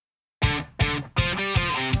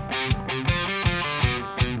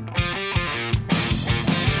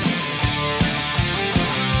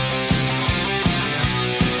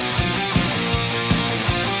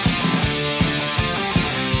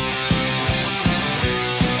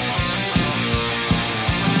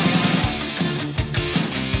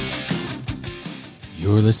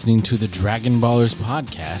You're listening to the Dragon Ballers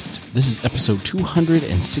podcast. This is episode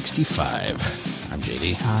 265. I'm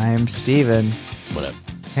JD. I'm Steven. What up?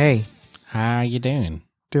 Hey. How you doing?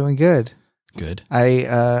 Doing good. Good. I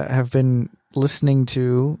have been listening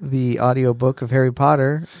to the audiobook of Harry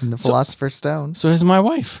Potter and the Philosopher's Stone. So has my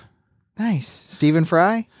wife. Nice. Stephen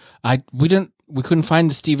Fry? We couldn't find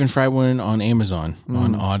the Stephen Fry one on Amazon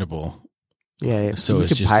on Audible. Yeah, so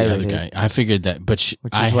it's just the other guy. I figured that, but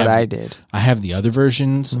I did. I have the other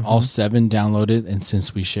versions, all 7 downloaded, and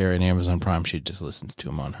since we share an Amazon Prime, she just listens to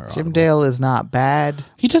them on her. Jim Audible. Dale is not bad.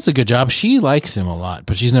 He does a good job. She likes him a lot,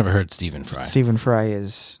 but she's never heard Stephen Fry. Stephen Fry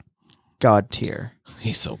is god tier.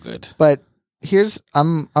 He's so good. But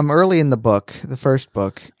I'm early in the book, the first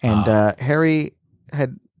book, and Harry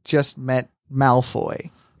had just met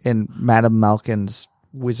Malfoy in Madame Malkin's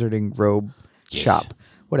wizarding robe shop.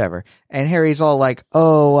 Whatever. And Harry's all like,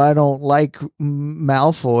 oh, I don't like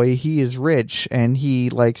Malfoy. He is rich, and he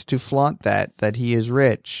likes to flaunt that he is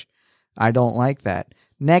rich. I don't like that.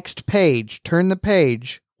 Next page. Turn the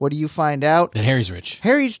page. What do you find out? That Harry's rich.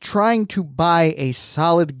 Harry's trying to buy a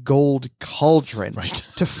solid gold cauldron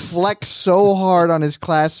to flex so hard on his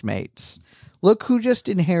classmates. Look who just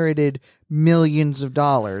inherited millions of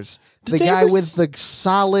dollars. The guy with the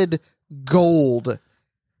solid gold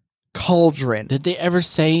cauldron. Did they ever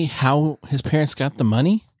say how his parents got the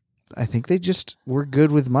money? I think they just were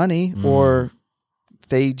good with money, or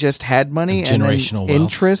they just had money and generational then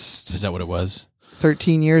wealth. Interest. Is that what it was?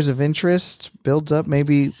 13 years of interest builds up.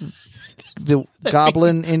 Maybe the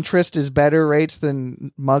goblin interest is better rates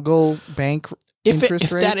than Muggle bank interest rates.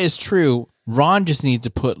 If that is true, Ron just needs to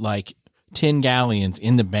put like 10 galleons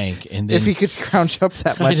in the bank, and then if he could scrounge up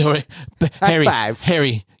that much.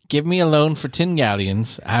 Harry, give me a loan for 10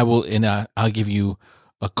 galleons. I will, and I'll give you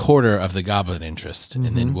a quarter of the goblin interest, and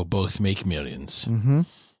then we'll both make millions. Mm-hmm.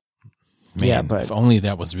 Man, yeah, but if only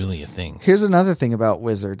that was really a thing. Here's another thing about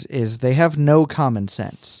wizards is they have no common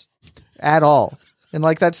sense at all. And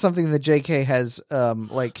like that's something that JK has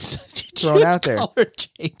thrown out there. Call her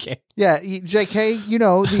JK. Yeah, JK, you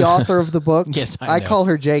know, the author of the book. Yes, I know. call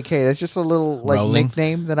her JK. That's just a little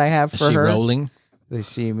nickname that I have for her. Rolling? They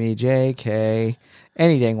see me JK.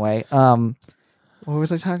 Any dang way. What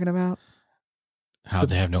was I talking about? How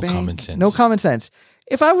they have no common sense. No common sense.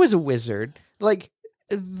 If I was a wizard, like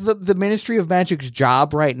the Ministry of Magic's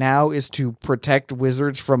job right now is to protect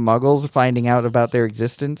wizards from muggles finding out about their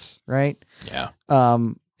existence, right? Yeah.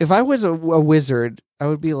 If I was a wizard, I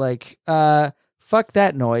would be like, fuck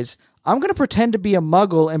that noise. I'm going to pretend to be a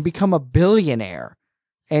muggle and become a billionaire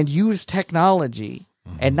and use technology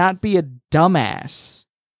and not be a dumbass,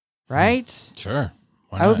 right? Sure.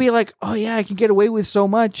 Why I would not? be like, oh yeah, I can get away with so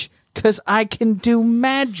much because I can do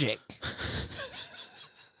magic.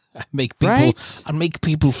 I'd make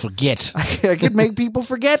people forget. I could make people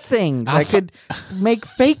forget things. I could make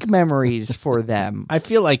fake memories for them. I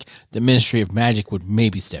feel like the Ministry of Magic would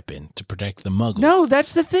maybe step in to protect the muggles. No,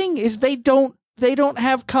 that's the thing, is they don't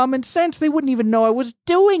have common sense. They wouldn't even know I was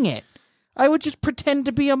doing it. I would just pretend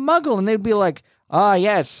to be a muggle, and they'd be like, ah,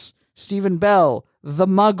 yes, Stephen Bell, the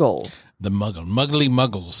muggle. The muggly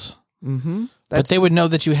muggles. Mm-hmm. But they would know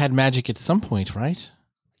that you had magic at some point, right?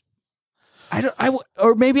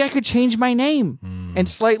 Or maybe I could change my name and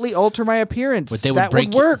slightly alter my appearance. But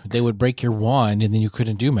would work. They would break your wand, and then you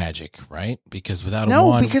couldn't do magic, right? Because without a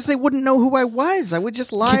wand... No, because they wouldn't know who I was. I would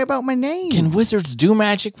just lie about my name. Can wizards do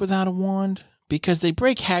magic without a wand? Because they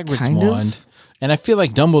break Hagrid's wand, and I feel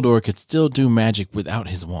like Dumbledore could still do magic without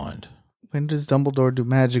his wand. When does Dumbledore do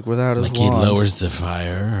magic without his wand? Like he lowers the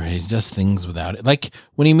fire, or he does things without it. Like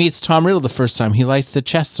when he meets Tom Riddle the first time, he lights the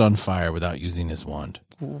chest on fire without using his wand.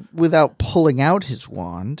 Without pulling out his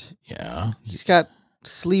wand. Yeah. He's got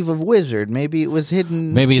sleeve of wizard. Maybe it was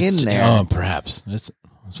hidden in there. Oh, perhaps. It's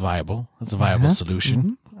viable. That's a viable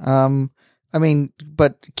solution. Mm-hmm. I mean,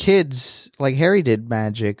 but kids, like Harry did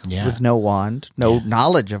magic with no wand, no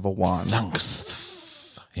knowledge of a wand. Thanks.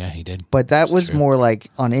 Yeah, he did. But that was more like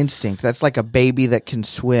on instinct. That's like a baby that can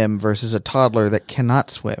swim versus a toddler that cannot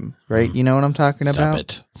swim, right? You know what I'm talking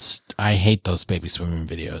about? Stop it. I hate those baby swimming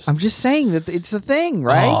videos. I'm just saying that it's a thing,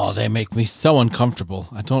 right? Oh, they make me so uncomfortable.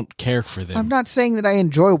 I don't care for them. I'm not saying that I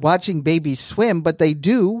enjoy watching babies swim, but they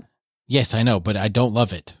do. Yes, I know, but I don't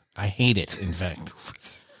love it. I hate it, in fact.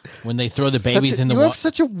 When they throw the babies in the water. You have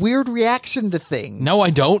such a weird reaction to things. No,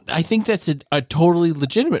 I don't. I think that's a totally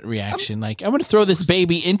legitimate reaction. Like, I'm going to throw this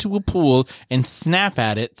baby into a pool and snap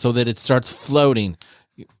at it so that it starts floating.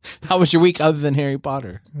 How was your week other than Harry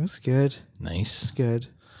Potter? That's good. Nice. That's good.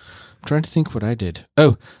 I'm trying to think what I did.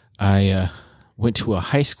 Oh, I went to a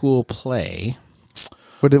high school play.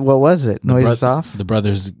 What was it? Noises Off? The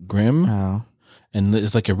Brothers Grimm. Oh. and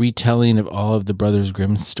it's like a retelling of all of the Brothers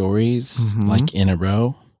Grimm stories, like in a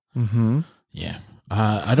row. Mm-hmm. Yeah.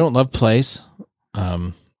 I don't love plays.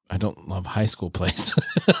 I don't love high school plays.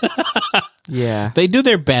 Yeah. They do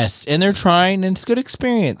their best, and they're trying, and it's a good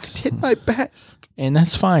experience. Did my best. And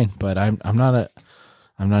that's fine, but I'm not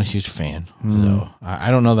a huge fan. So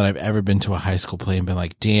I don't know that I've ever been to a high school play and been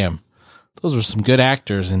like, damn, those were some good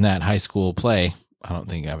actors in that high school play. I don't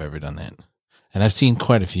think I've ever done that. And I've seen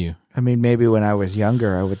quite a few. I mean, maybe when I was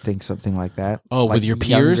younger, I would think something like that. Oh, like with your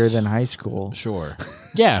peers? Younger than high school. Sure.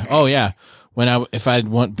 Yeah. Oh, yeah. If I'd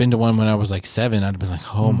been to one when I was like 7, I'd be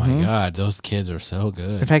like, oh my God, those kids are so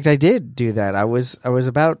good. In fact, I did do that. I was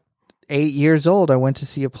about 8 years old. I went to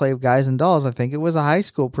see a play of Guys and Dolls. I think it was a high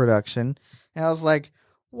school production. And I was like,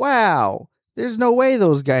 wow, there's no way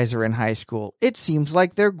those guys are in high school. It seems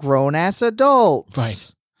like they're grown-ass adults.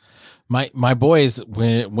 Right. My boys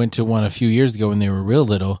went to one a few years ago when they were real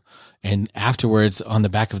little, and afterwards on the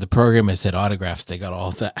back of the program it said autographs. They got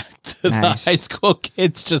all that to Nice. the high school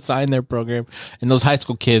kids to sign their program, and those high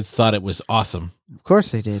school kids thought it was awesome. Of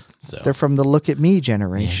course they did. So They're from the Look at Me yeah,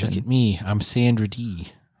 generation. look at me, I'm Sandra Dee.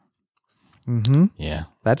 Mm-hmm. Yeah,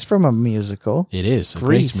 That's from a musical. it is a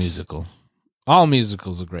Grease. great musical. All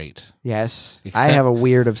musicals are great, Yes. I Except- have a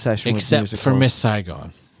weird obsession with except musicals. for Miss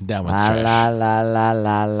Saigon. That one's La trash. la la la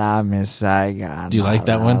la la Miss Saigon. Do you like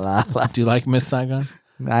that La, one? la, la. Do you like Miss Saigon?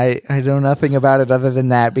 I know nothing about it other than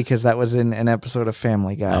that because that was in an episode of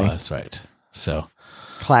Family Oh, Guy. that's right. So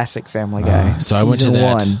Classic Family Guy. So I went to Season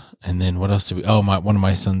that, 1. and then what else did we? Oh, one of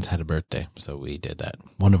my sons had a birthday, so we did that.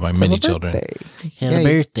 One of my many children Birthday. had a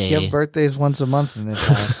birthday. You have birthdays once a month in this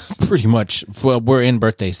house. Pretty much. Well, we're in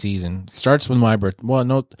birthday season. Starts with my birthday. Well,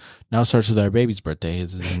 no, now it starts with our baby's birthday.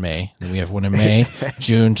 It's in May. Then we have one in May,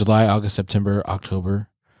 June, July, August, September, October,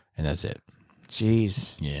 and that's it.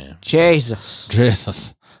 Jeez. Yeah. Jesus.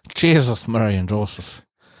 Jesus, Mary and Joseph.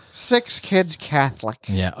 6 kids Catholic.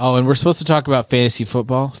 Yeah. Oh, and we're supposed to talk about fantasy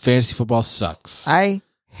football. Fantasy football sucks. I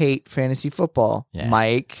hate fantasy football. Yeah.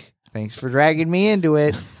 Mike, thanks for dragging me into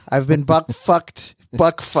it. I've been buckfucked.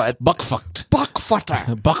 Buckfucked.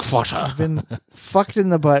 Buckfutter. Buckfutter. I've been fucked in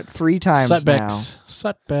the butt 3 times Setbacks.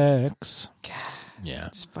 Setbacks. Yeah.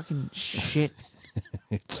 It's fucking shit.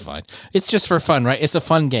 It's fine. It's just for fun, right? It's a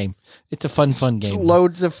fun game. It's a fun It's game.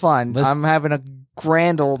 loads of fun. Let's- I'm having a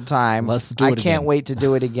grand old time. Let's do I it can't again. wait to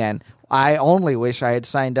do it again. I only wish I had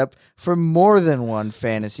signed up for more than one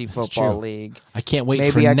fantasy football true. league. I can't wait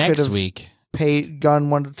Maybe for I next could've- week.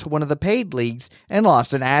 Gone to one of the paid leagues and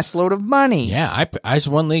lost an ass load of money. Yeah, I just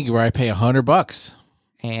one league where I pay $100.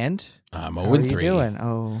 And I'm how 0 are and you 3. doing?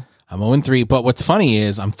 Oh, I'm 0 and 3. But what's funny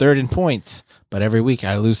is I'm 3rd in points, but every week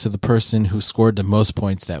I lose to the person who scored the most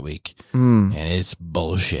points that week, and it's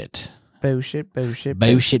bullshit. bullshit.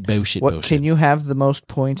 Bullshit. Can you have the most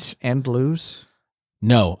points and lose?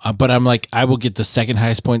 No, but I'm like, I will get the second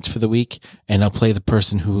highest points for the week, and I'll play the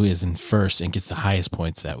person who is in first and gets the highest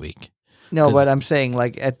points that week. No, 'Cause- but I'm saying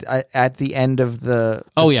like at the end of the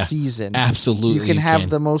season, Absolutely. you can have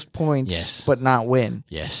the most points, Yes. but not win.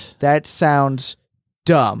 Yes. That sounds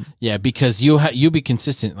dumb. Yeah, because you be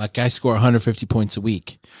consistent. Like I score 150 points a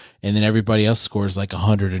week, and then everybody else scores like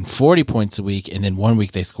 140 points a week, and then one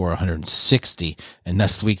week they score 160, and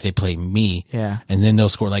next week they play me, Yeah. and then they'll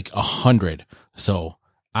score like 100. So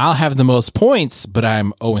I'll have the most points, but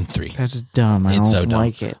I'm 0 and 3. That's dumb. I It's don't so dumb.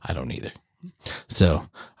 like it. I don't either. So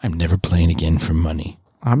I'm never playing again for money.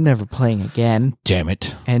 I'm never playing again. Damn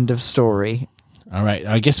it. End of story. All right.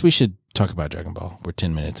 I guess we should talk about Dragon Ball. We're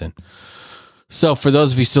 10 minutes in. So for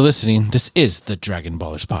those of you still listening, this is the Dragon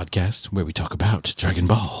Ballers podcast where we talk about Dragon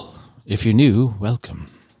Ball. If you're new, welcome.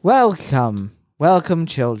 Welcome,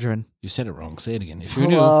 children. You said it wrong. Say it again. If you're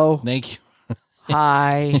Hello. new, thank you.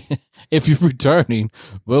 Hi. If you're returning,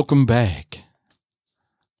 welcome back.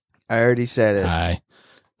 I already said it. Hi.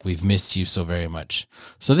 We've missed you so very much.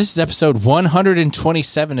 So this is episode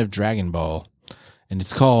 127 of Dragon Ball, and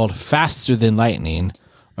it's called Faster Than Lightning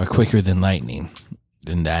or Quicker Than Lightning.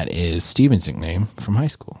 And that is Steven's nickname from high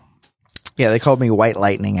school. Yeah, they called me White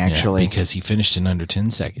Lightning, actually. Yeah, because he finished in under 10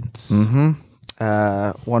 seconds.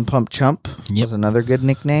 One Pump Chump Yep. was another good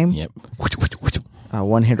nickname. Yep.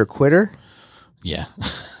 One Hitter Quitter. Yeah.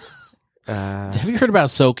 Have you heard about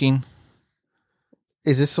soaking?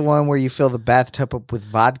 Is this the one where you fill the bathtub up with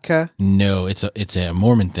vodka? No, it's a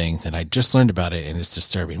Mormon thing that I just learned about it, and it's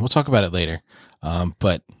disturbing. We'll talk about it later.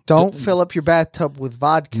 But Don't fill up your bathtub with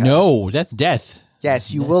vodka. no, that's death.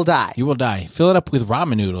 Yes, you will die. You will die. Fill it up with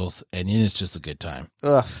ramen noodles, and then it's just a good time.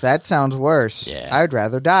 Ugh, that sounds worse. Yeah. I'd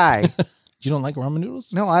rather die. You don't like ramen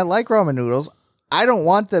noodles? No, I like ramen noodles. I don't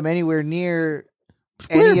want them anywhere near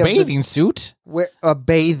Wear a bathing suit. Wear a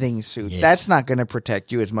bathing suit. Yes. That's not going to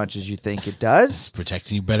protect you as much as you think it does.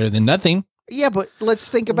 Protecting you better than nothing. Yeah, but let's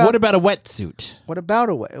think about... What about a wetsuit? What about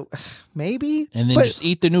a wet... Maybe. And then But just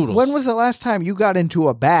eat the noodles. when was the last time you got into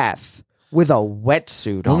a bath with a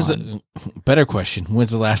wetsuit on? When was it? Better question.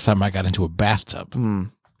 When's the last time I got into a bathtub?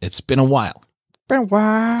 It's been a while.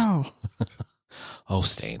 Wow. Oh,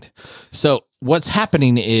 stained. So what's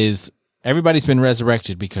happening is everybody's been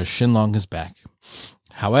resurrected because Shenlong is back.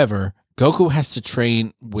 However, Goku has to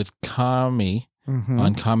train with Kami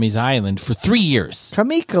on Kami's island for 3 years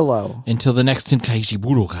Kamikolo. until the next Tenkaichi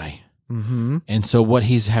Budokai. Mm-hmm. And so what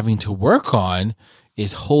he's having to work on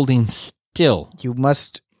is holding still. You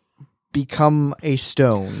must become a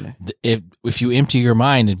stone. If you empty your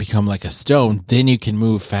mind and become like a stone, then you can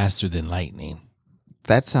move faster than lightning.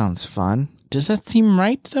 That sounds fun. Does that seem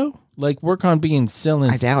right, though? Like, work on being still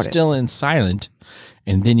I doubt it. still and silent,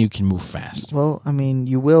 and then you can move fast. Well, I mean,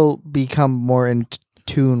 you will become more in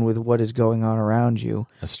tune with what is going on around you.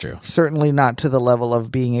 That's true. Certainly not to the level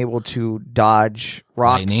of being able to dodge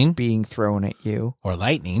rocks Lightning. being thrown at you Or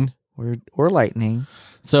lightning. or lightning.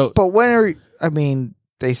 So, But when are... I mean,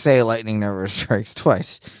 they say lightning never strikes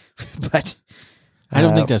twice, but... I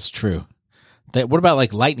don't think that's true. What about,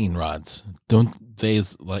 like, lightning rods? Doesn't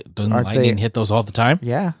Aren't lightning they- hit those all the time?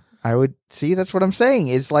 Yeah, I would... See, that's what I'm saying.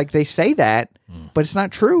 It's like they say that, but it's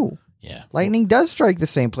not true. Yeah. Lightning does strike the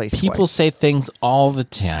same place People twice. say things all the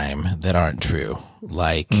time that aren't true.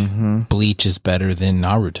 Like, Bleach is better than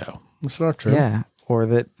Naruto. That's not true. Yeah, or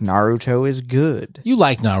that Naruto is good. You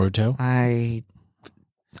like Naruto. I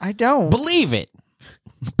don't. Believe it.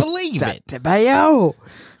 Believe it. Tabayo.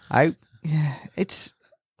 I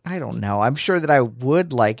don't know. I'm sure that I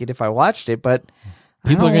would like it if I watched it, but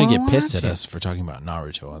People are going to get pissed at us for talking about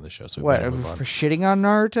Naruto on the show. So we What, better move on. for shitting on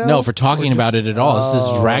Naruto? No, for talking Or about just- it at all. This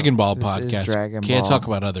is Dragon Ball this is podcast. Dragon Can't Ball. talk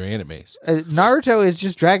about other animes. Naruto is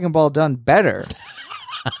just Dragon Ball done better.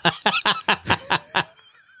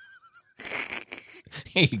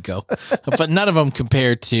 Here you go. But none of them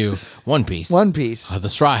compared to One Piece. One Piece. The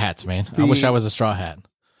Straw Hats, man. I wish I was a Straw Hat.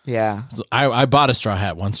 Yeah. So I bought a Straw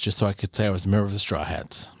Hat once just so I could say I was a member of the Straw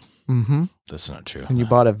Hats. Mm-hmm. That's not true. And you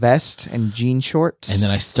bought a vest and jean shorts. And then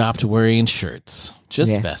I stopped wearing shirts.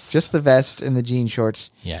 Just vests. Just the vest and the jean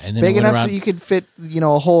shorts. Yeah. And then Big I went enough around, so you could fit,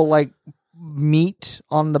 a whole, like, meat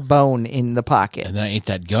on the bone in the pocket. and then I ate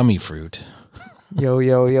that gummy fruit. Yo,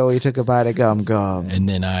 he took a bite of gum. And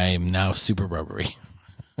then I'm now super rubbery.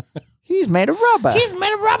 He's made of rubber. He's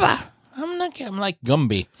made of rubber. I'm like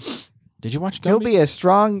Gumby. Did you watch Gumby? He'll be as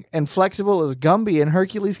strong and flexible as Gumby and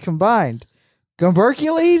Hercules combined.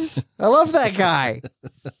 Gumbercules? I love that guy.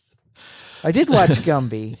 I did watch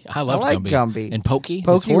Gumby. I love like Gumby. Gumby. And Pokey? his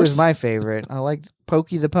Pokey was horse? my favorite. I liked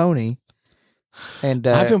Pokey the pony. And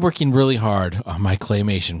I've been working really hard on my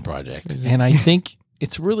claymation project, and I think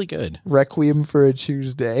it's really good. Requiem for a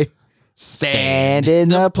Tuesday. Stand in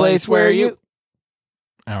the place where you...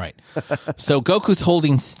 All right. So Goku's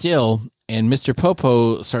holding still, and Mr.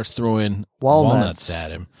 Popo starts throwing walnuts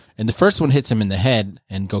at him. And the first one hits him in the head,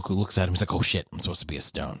 and Goku looks at him. He's like, oh, shit, I'm supposed to be a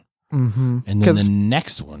stone. Mm-hmm. And then the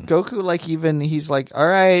next one. Goku, he's like, all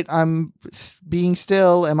right, I'm being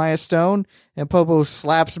still. Am I a stone? And Popo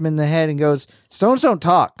slaps him in the head and goes, stones don't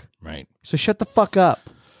talk. Right. So shut the fuck up.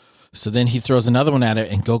 So then he throws another one at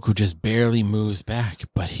it, and Goku just barely moves back,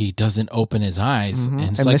 but he doesn't open his eyes, and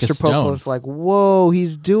it's like Mr. a stone. Popo's like, whoa,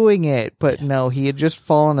 he's doing it. But no, he had just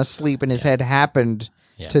fallen asleep, and his head happened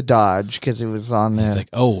to dodge because it was on He's like,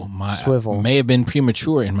 oh, my swivel. may have been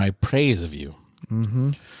premature in my praise of you.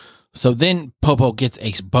 Mm-hmm. So then Popo gets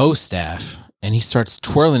a bow staff, and he starts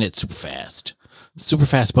twirling it super fast. Super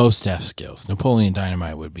fast bow staff skills. Napoleon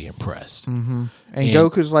Dynamite would be impressed. Mm-hmm. And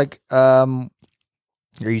Goku's like,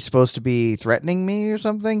 are you supposed to be threatening me or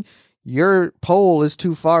something? Your pole is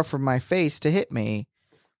too far from my face to hit me.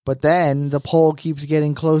 But then the pole keeps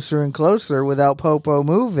getting closer and closer without Popo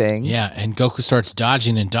moving. Yeah, and Goku starts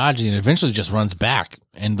dodging and eventually just runs back.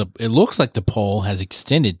 And it looks like the pole has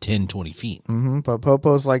extended 10, 20 feet. Mm-hmm. But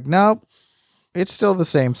Popo's like, nope, it's still the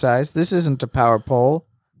same size. This isn't a power pole.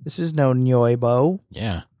 This is no Nyoibo.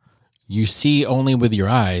 Yeah. You see only with your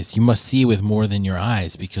eyes. You must see with more than your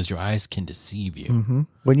eyes because your eyes can deceive you. Mm-hmm.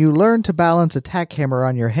 When you learn to balance attack hammer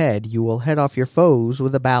on your head, you will head off your foes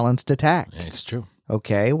with a balanced attack. Yeah, it's true.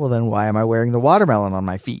 Okay, well then why am I wearing the watermelon on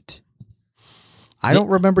my feet? I don't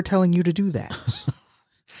remember telling you to do that.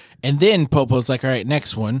 And then Popo's like, all right,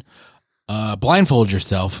 next one. Blindfold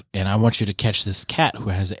yourself, and I want you to catch this cat who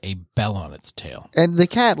has a bell on its tail. And the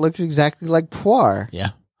cat looks exactly like Poir. Yeah.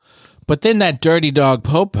 But then that dirty dog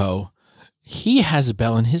Popo, he has a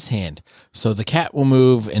bell in his hand. So the cat will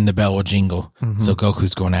move and the bell will jingle. So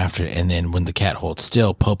Goku's going after it. And then when the cat holds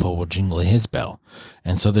still, Popo will jingle his bell.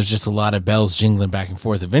 And so there's just a lot of bells jingling back and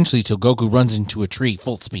forth eventually till Goku runs into a tree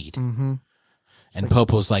full speed. And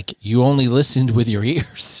Popo's like, you only listened with your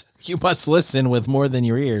ears. You must listen with more than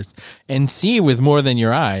your ears and see with more than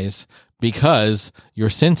your eyes because your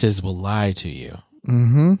senses will lie to you,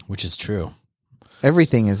 which is true.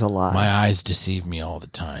 Everything is a lie. My eyes deceive me all the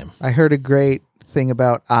time. I heard a great thing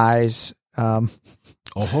about eyes.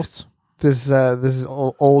 Ojos? This is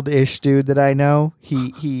old-ish dude that I know.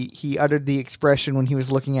 He uttered the expression when he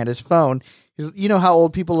was looking at his phone. You know how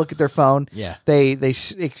old people look at their phone? Yeah. They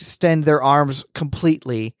extend their arms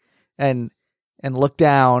completely and look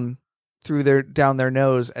down down their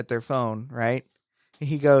nose at their phone, right? And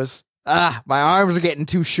he goes, my arms are getting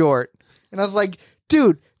too short. And I was like,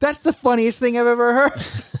 dude, that's the funniest thing I've ever heard.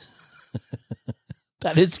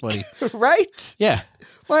 That is funny. Right? Yeah.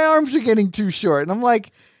 My arms are getting too short. And I'm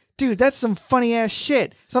like, dude, that's some funny ass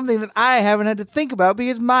shit. Something that I haven't had to think about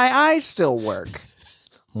because my eyes still work.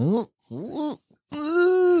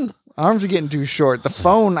 Arms are getting too short. The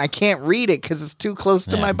phone, I can't read it because it's too close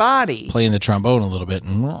to my body. Playing the trombone a little bit.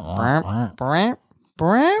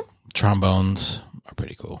 Trombones are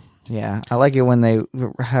pretty cool. Yeah, I like it when they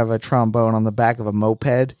have a trombone on the back of a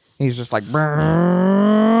moped. He's just like...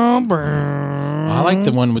 I like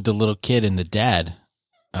the one with the little kid and the dad.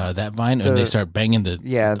 That vine, and they start banging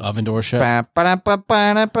the oven door shut. Yeah.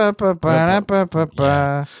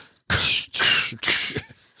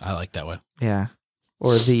 I like that one. Yeah.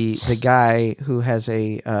 Or the guy who has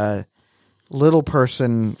a little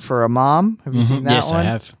person for a mom. Have you seen that yes, one? I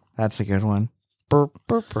have. That's a good one. Burp,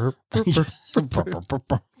 burp, burp, burp, burp,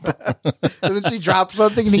 burp. And then she drops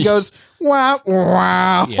something and he goes, wow,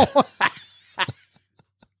 wow. Yeah.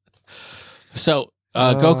 So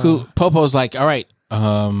Goku, Popo's like, all right,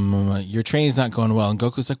 your training's not going well. And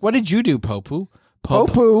Goku's like, what did you do, Popu?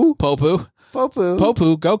 Popu. Popu. Popu.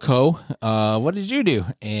 Popu, Goku, what did you do?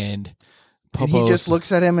 And he just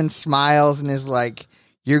looks at him and smiles and is like,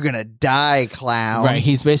 you're going to die, clown. Right.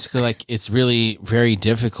 He's basically like, it's really very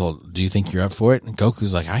difficult. Do you think you're up for it? And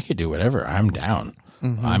Goku's like, I could do whatever. I'm down.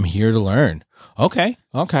 I'm here to learn. Okay.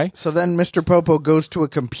 So then Mr. Popo goes to a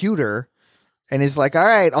computer and is like, all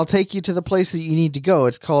right, I'll take you to the place that you need to go.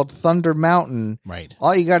 It's called Thunder Mountain. Right.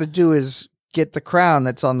 All you got to do is get the crown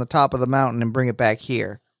that's on the top of the mountain and bring it back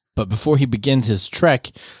here. But before he begins his trek,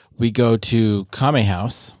 we go to Kame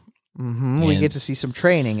House. We get to see some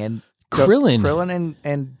training. And Krillin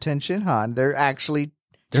and Tenshin Han, they're actually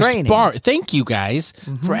training. Thank you guys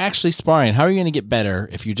for actually sparring. How are you going to get better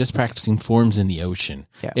if you're just practicing forms in the ocean?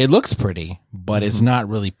 Yeah. It looks pretty, but it's not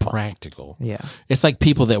really practical. Yeah. It's like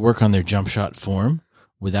people that work on their jump shot form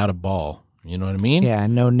without a ball. You know what I mean? Yeah,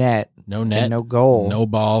 no net. No net. No goal. No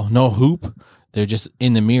ball. No hoop. They're just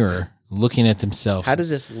in the mirror looking at themselves. How does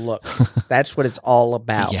this look? That's what it's all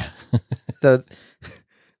about. Yeah.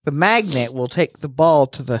 The magnet will take the ball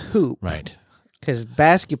to the hoop. Right. Because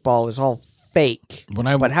basketball is all fake.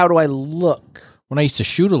 But how do I look? When I used to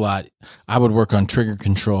shoot a lot, I would work on trigger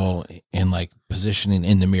control and like positioning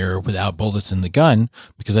in the mirror without bullets in the gun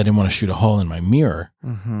because I didn't want to shoot a hole in my mirror,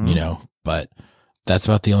 you know, but that's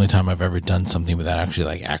about the only time I've ever done something without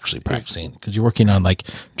actually practicing because you're working on like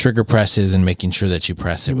trigger presses and making sure that you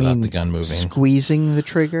press it without the gun moving. Squeezing the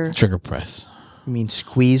trigger? Trigger press. You mean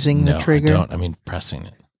squeezing the trigger? No, I don't. I mean pressing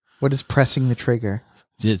it. What is pressing the trigger?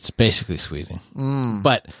 It's basically squeezing.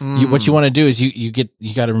 But what you want to do is you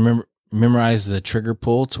got to memorize the trigger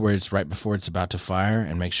pull to where it's right before it's about to fire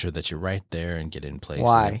and make sure that you're right there and get in place.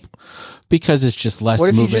 Why? Because it's just less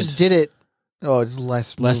movement. What if you just did it? Oh, it's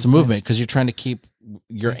less movement because you're trying to keep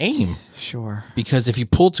your aim. Sure. Because if you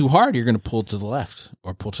pull too hard, you're going to pull to the left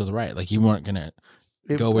or pull to the right. Like you weren't going to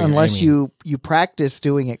go where unless you're aiming. you practice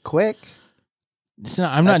doing it quick.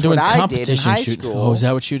 I'm not doing competition shooting. School. Oh, is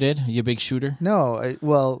that what you did? You a big shooter? No,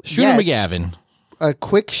 Shooter McGavin. A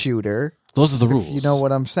quick shooter. Those are the rules. You know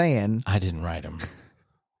what I'm saying? I didn't write them.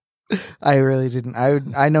 I really didn't.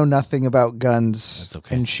 I know nothing about guns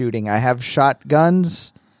and shooting. I have shot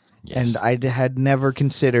guns, and I had never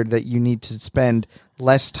considered that you need to spend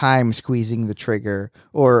less time squeezing the trigger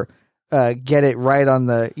or get it right on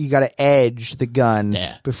the. You got to edge the gun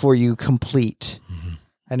before you complete.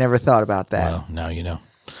 I never thought about that. Well, now you know.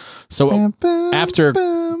 So after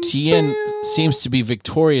Tien seems to be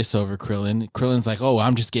victorious over Krillin, Krillin's like, "Oh,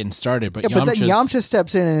 I'm just getting started." But then Yamcha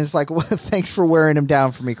steps in and is like, "Well, thanks for wearing him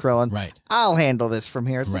down for me, Krillin. Right? I'll handle this from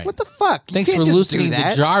here." It's like, what the fuck? Thanks for loosening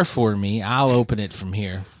the jar for me. I'll open it from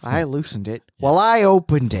here. I loosened it. Well, I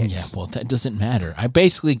opened it. Yeah. Well, that doesn't matter. I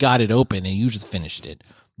basically got it open, and you just finished it.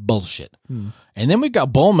 Bullshit. And then we've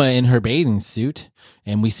got Bulma in her bathing suit,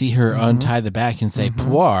 and we see her untie the back and say,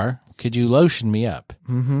 Puar, could you lotion me up?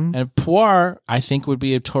 And Puar, I think, would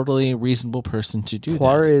be a totally reasonable person to do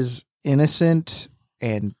Puar that. is innocent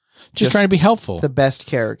and Just trying to be helpful. the best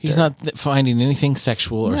character. He's not finding anything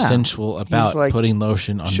sexual or sensual about like, putting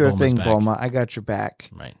lotion on sure Bulma's thing, back. Bulma. I got your back.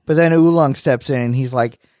 Right. But then Oolong steps in and he's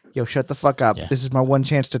like, yo, shut the fuck up. Yeah. This is my one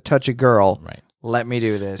chance to touch a girl. Right. Let me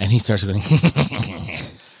do this. And he starts going,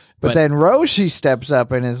 but then Roshi steps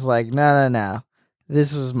up and is like, no.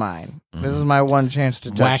 This is mine. This is my one chance to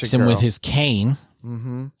touch whacks a girl. him with his cane.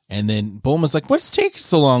 And then Bulma's like, what's taking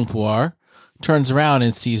so long, Puar? Turns around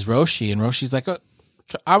and sees Roshi, and Roshi's like,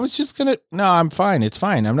 I was just going to, no, I'm fine. It's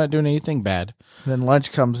fine. I'm not doing anything bad. Then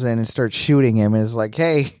Lunch comes in and starts shooting him and is like,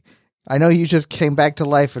 hey, I know you just came back to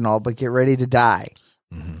life and all, but get ready to die.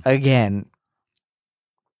 Again.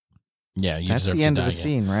 Yeah, you That's deserve the to end die of the again.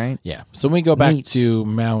 scene, right? Yeah. So we go back Neat. to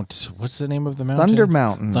Mount, what's the name of the mountain? Thunder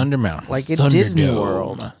Mountain. Thunder Mountain. Like in Thunderdome. Disney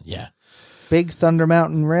World. Yeah. Big Thunder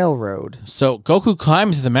Mountain Railroad. So Goku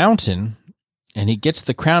climbs the mountain, and he gets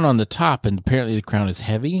the crown on the top, and apparently the crown is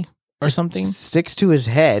heavy or something. Sticks to his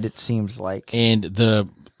head, it seems like. And the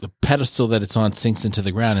pedestal that it's on sinks into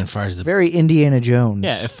the ground and fires the Very Indiana Jones.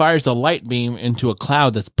 it fires a light beam into a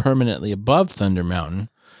cloud that's permanently above Thunder Mountain.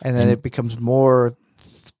 And then it becomes more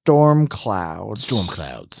storm clouds. Storm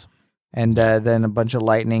clouds. And then a bunch of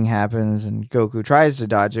lightning happens, and Goku tries to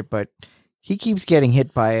dodge it, but he keeps getting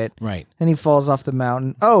hit by it. Right. Then he falls off the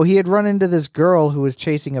mountain. Oh, he had run into this girl who was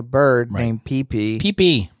chasing a bird named Pee-Pee.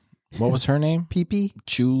 Pee-Pee. What was her name? Pee-Pee?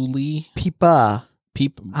 Chuli. Peepa.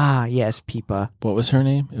 Peep. Ah, yes, Peepa. What was her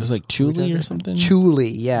name? It was like Chuli or something? Chuli,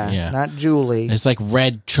 yeah. Yeah. Not Julie. It's like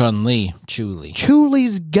red Chun-Li. Chuli.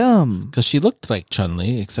 Chuli's gum. Because she looked like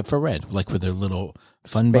Chun-Li, except for red. Like with her little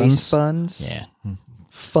fun Base buns. buns. Yeah.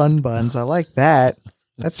 Fun buns. I like that.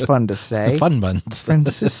 That's fun to say. The fun buns.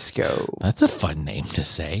 Francisco. That's a fun name to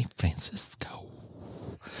say. Francisco.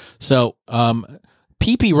 So,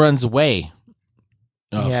 Pee-Pee runs away.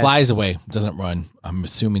 Yes. Flies away. Doesn't run. I'm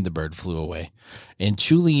assuming the bird flew away. And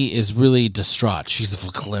Chuli is really distraught. She's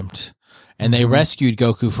verklempt. And they rescued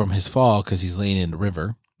Goku from his fall because he's laying in the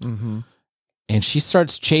river. And she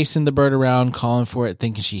starts chasing the bird around, calling for it,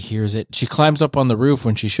 thinking she hears it. She climbs up on the roof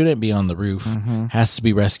when she shouldn't be on the roof. Has to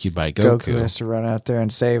be rescued by Goku has to run out there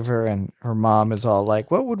and save her, and her mom is all like,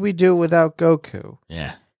 what would we do without Goku?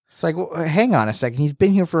 Yeah. It's like, well, hang on a second. He's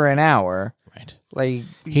been here for an hour. Right. Like,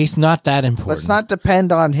 He's not that important. let's not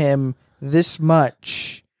depend on him this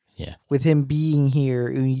much. Yeah. With him being here,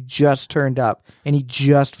 and he just turned up, and he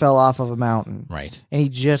just fell off of a mountain. Right. And he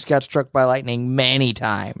just got struck by lightning many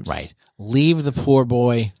times. Right. Leave the poor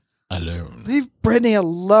boy alone. Leave Brittany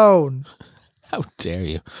alone. How dare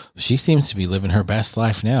you? She seems to be living her best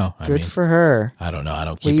life now. Good for her. I don't know. I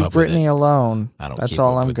don't keep Leave up Brittany with it. alone. I don't That's keep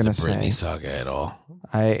all up I'm with gonna the Britney say. saga at all.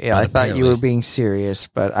 I thought you apparently- were being serious,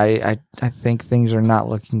 but I think things are not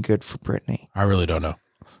looking good for Brittany. I really don't know.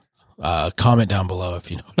 Comment down below if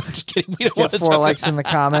you know. I'm just kidding. We don't Get want to 4 likes in the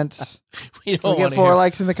comments. We We don't get want 4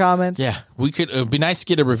 likes in the comments. Yeah, we could. It'd be nice to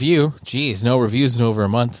get a review. Jeez, no reviews in over a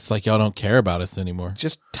month. It's like y'all don't care about us anymore.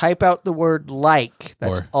 Just type out the word like.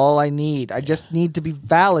 That's Or- all I need. I just need to be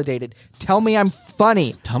validated. Tell me I'm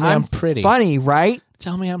funny. Tell me I'm pretty. Funny, right?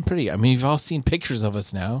 Tell me I'm pretty. I mean, you've all seen pictures of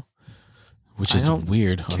us now, which is don't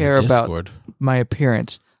weird on care the about- Discord. My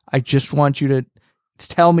appearance. I just want you to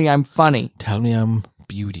tell me I'm funny. Tell me I'm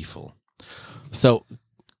beautiful. So,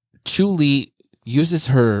 Chuli uses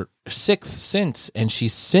her sixth sense, and she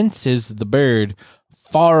senses the bird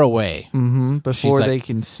far away. Before like- they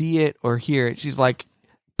can see it or hear it, she's like,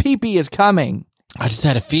 Pee-Pee is coming. I just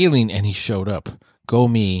had a feeling, and he showed up. Go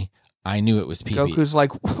me. I knew it was Pee-Pee. Goku's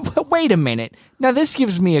like, wait a minute. Now this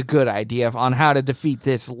gives me a good idea on how to defeat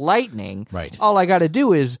this lightning. Right. All I got to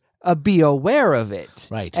do is be aware of it.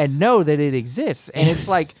 Right. And know that it exists. And it's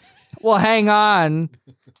like, well, hang on.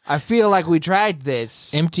 I feel like we tried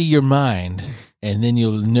this. Empty your mind, and then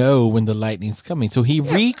you'll know when the lightning's coming. So he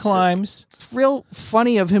reclimbs. It's real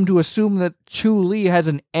funny of him to assume that Chu-Li has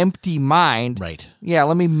an empty mind. Right. Yeah,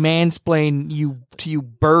 let me mansplain to you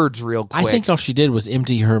birds real quick. I think all she did was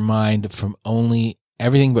empty her mind from only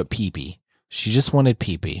everything but Pee-Pee. She just wanted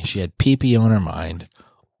Pee-Pee. She had Pee-Pee on her mind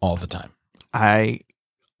all the time. I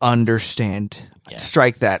understand. Yeah.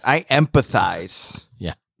 Strike that. I empathize.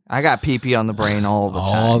 Yeah. I got pee-pee on the brain all the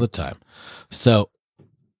time. All the time. So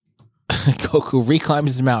Goku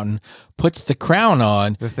reclimbs the mountain, puts the crown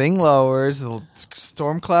on. The thing lowers, the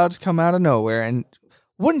storm clouds come out of nowhere, and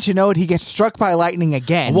wouldn't you know it, he gets struck by lightning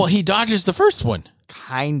again. Well, he dodges the first one.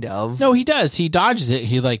 Kind of. No, he does. He dodges it.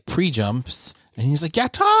 He like pre-jumps And he's like,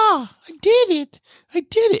 Yatta, I did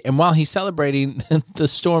it. And while he's celebrating, the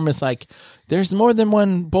storm is like, there's more than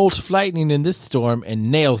one bolt of lightning in this storm,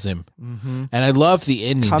 and nails him. Mm-hmm. And I love the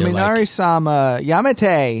ending. Kaminari-sama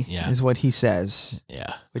Yamete Yeah. is what he says,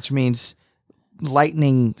 Yeah. which means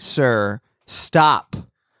lightning, sir, stop.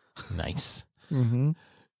 Nice. Mm-hmm.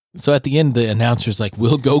 So at the end, the announcer's like,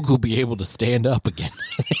 will Goku be able to stand up again?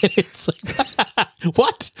 And it's like,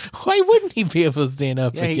 what? Why wouldn't he be able to stand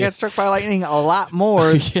up Yeah, again? he got struck by lightning a lot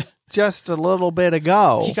more Yeah. just a little bit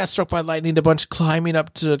ago. He got struck by lightning a bunch climbing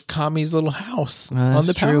up to Kami's little house on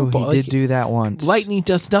the true. Powerball. He did do that once. Lightning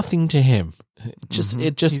does nothing to him. It just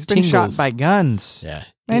He's been tingles. shot by guns. Yeah.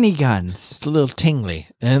 Many guns. It's a little tingly,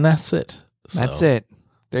 and that's it. So, That's it.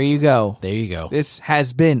 There you go. There you go. This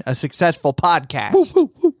has been a successful podcast.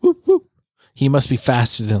 He must be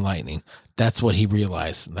faster than lightning. That's what he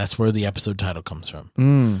realized. That's where the episode title comes from.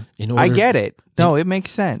 In order, I get it. No, it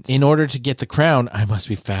makes sense. In order to get the crown, I must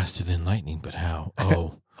be faster than lightning. But how?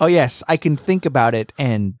 Oh, Oh, yes. I can think about it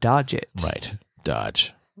and dodge it. right.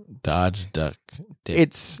 Dodge, duck, dip,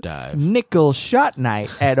 It's dive. nickel shot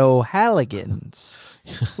night at O'Halligan's.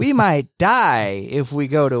 We might die if we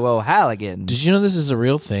go to O'Halligan's. Did you know this is a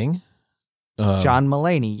real thing? John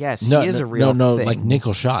Mulaney, yes, No, he is a real no, thing. like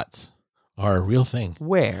nickel shots are a real thing.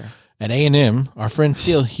 Where? At A&M, our friend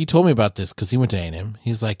Steele, he told me about this because he went to A&M.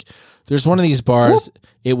 He's like, there's one of these bars.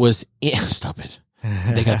 It was, stop it.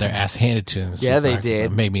 They got their ass handed to them. Yeah, they did.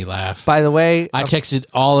 It made me laugh. By the way, I texted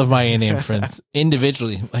all of my A&M friends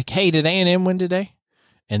individually, like, hey, did A&M win today?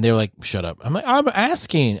 And they were like, shut up. I'm like, I'm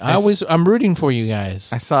asking. I'm rooting for you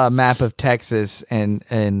guys. I saw a map of Texas, and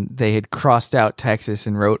they had crossed out Texas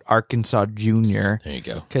and wrote Arkansas Junior. There you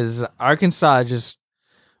go. Because Arkansas just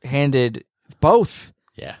handed both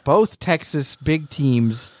Texas big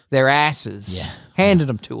teams their asses. Yeah. Handed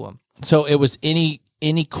them to them. So it was any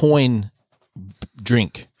coin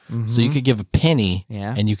drink. So you could give a penny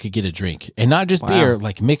Yeah. and you could get a drink. And not just beer,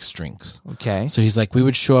 like mixed drinks. Okay. So he's like, we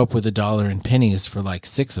would show up with $1 in pennies for like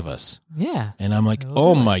 6 of us. Yeah. And I'm like,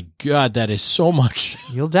 oh my God, that is so much.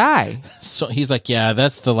 You'll die. So he's like, yeah,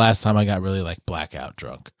 that's the last time I got really like blackout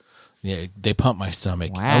drunk. Yeah, they pumped my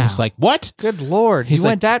stomach. I Wow. was like, what? Good Lord. He's you like-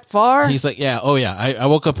 went that far? He's like, yeah, oh yeah. I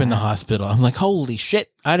woke up in the hospital. I'm like, holy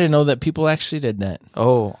shit. I didn't know that people actually did that.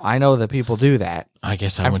 Oh, I know that people do that. I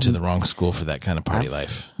guess I went to the wrong school for that kind of party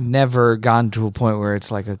life. Never gotten to a point where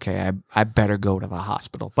it's like, okay, I better go to the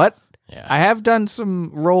hospital. But Yeah. I have done some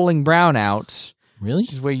rolling brownouts, Really?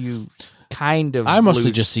 which is where you kind of I mostly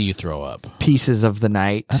lose just see you throw up. pieces of the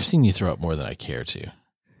night. I've seen you throw up more than I care to.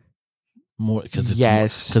 More because it's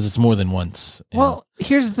Yes. because it's more than once. And Well,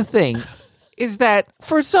 here's the thing, is that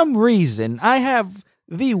for some reason I have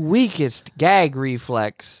the weakest gag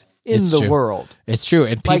reflex in It's the true. world. it's true,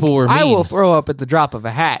 and Like, people were mean. I will throw up at the drop of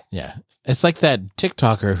a hat. Yeah. It's like that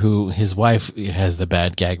TikToker who his wife has the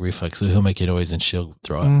bad gag reflex, so he'll make a noise and she'll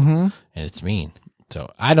throw up, and it's mean. So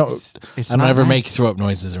I don't It's I don't not ever make nice. throw up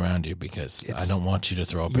noises around you because I don't want you to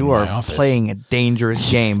throw up in You my are office. playing a dangerous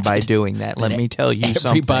game by doing that. Let me tell you something.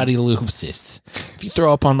 Everybody loses. If you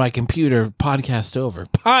throw up on my computer, podcast over.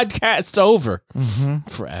 Podcast over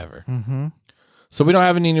forever. Mm-hmm. So we don't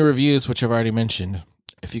have any new reviews, which I've already mentioned.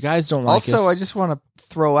 If you guys don't like Also, I us, just want to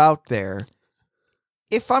throw out there,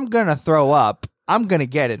 if I'm going to throw up, I'm going to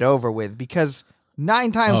get it over with, because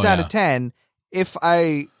 9 times Oh, out yeah. of 10, if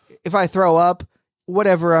I throw up,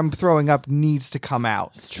 whatever I'm throwing up needs to come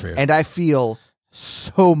out. it's true. And I feel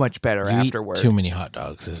so much better you afterward. eat too many hot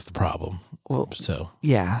dogs is the problem. Well, So,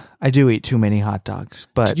 yeah, I do eat too many hot dogs,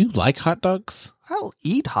 but do you like hot dogs? I'll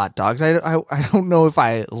eat hot dogs. I don't know if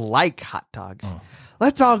I like hot dogs.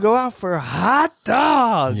 Let's all go out for hot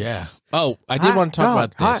dogs. Yeah. Oh, I did want to talk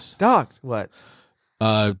about this. Hot dogs. What?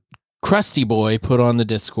 Krusty Boy put on the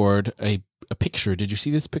Discord a picture. Did you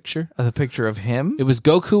see this picture? The picture of him? It was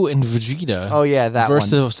Goku and Vegeta. Oh, yeah, that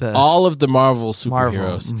versus one. all of the Marvel Marvel,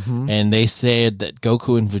 superheroes, mhm. and they said that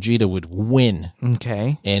Goku and Vegeta would win.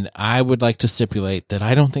 Okay. And I would like to stipulate that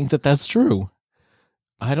I don't think that that's true.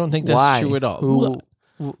 I don't think that's Why? true at all.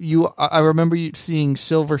 Who, I remember you seeing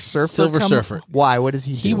Silver Surfer. Silver come? Surfer. Why? What does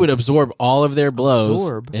he do? He would absorb all of their blows.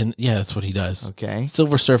 Absorb? And yeah, that's what he does. Okay.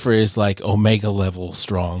 Silver Surfer is like Omega level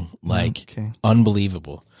strong, like Okay.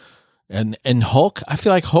 unbelievable. And Hulk, I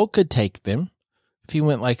feel like Hulk could take them if he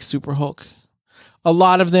went like Super Hulk. A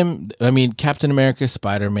lot of them, I mean, Captain America,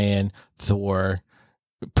 Spider-Man, Thor,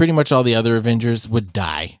 pretty much all the other Avengers would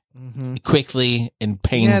die quickly and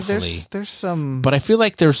painfully. Yeah, there's some. But I feel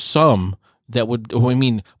like there's some that would, I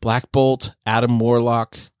mean, Black Bolt, Adam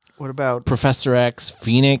Warlock, What about? Professor X,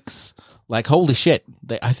 Phoenix, like holy shit.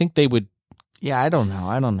 I think they would. Yeah, I don't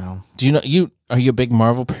know. Do you know, are you a big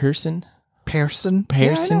Marvel person? Pearson.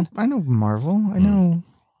 Pearson? Yeah, I know Marvel. I know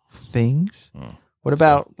things. What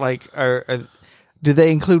about like do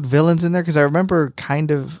they include villains in there? Because I remember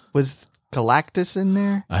was Galactus in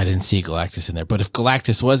there? I didn't see Galactus in there, but if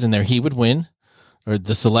Galactus was in there, he would win. Or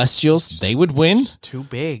the Celestials, they would win. Too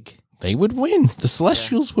big. They would win. The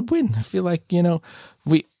Celestials would win. I feel like,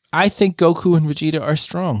 I think Goku and Vegeta are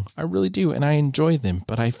strong. I really do, and I enjoy them.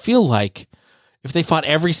 But I feel like if they fought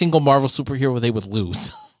every single Marvel superhero, they would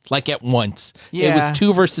lose. Like at once. Yeah. It was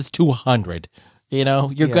 2 versus 200.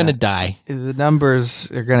 You're going to die. The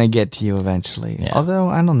numbers are going to get to you eventually. Yeah. Although,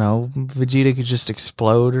 I don't know, Vegeta could just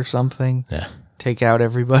explode or something. Yeah. Take out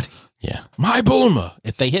everybody. Yeah. My Bulma.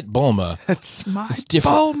 If they hit Bulma, That's my it's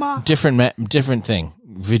different. Bulma. Different thing.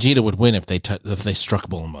 Vegeta would win if they struck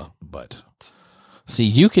Bulma. But see,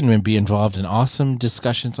 you can be involved in awesome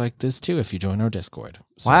discussions like this too if you join our Discord.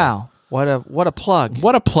 So, Wow. What a plug.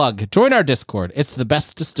 What a plug. Join our Discord. It's the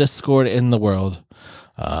bestest Discord in the world,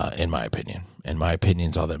 in my opinion. And my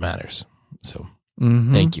opinion's all that matters. So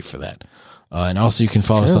thank you for that. And also you can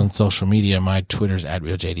follow us on social media. My Twitter's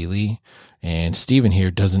 @RealJDLee. And Steven here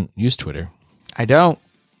doesn't use Twitter. I don't,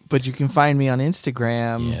 but you can find me on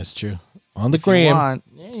Instagram. Yeah, it's true. On the if gram. you want.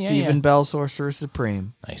 Yeah, Stephen Bell, Sorcerer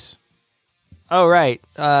Supreme. Nice. All right.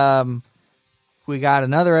 We got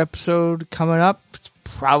another episode coming up. It's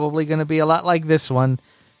probably going to be a lot like this one.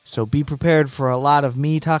 So be prepared for a lot of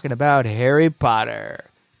me talking about Harry Potter.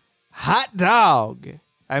 Hot dog.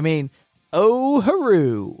 Oh,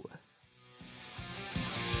 hooroo.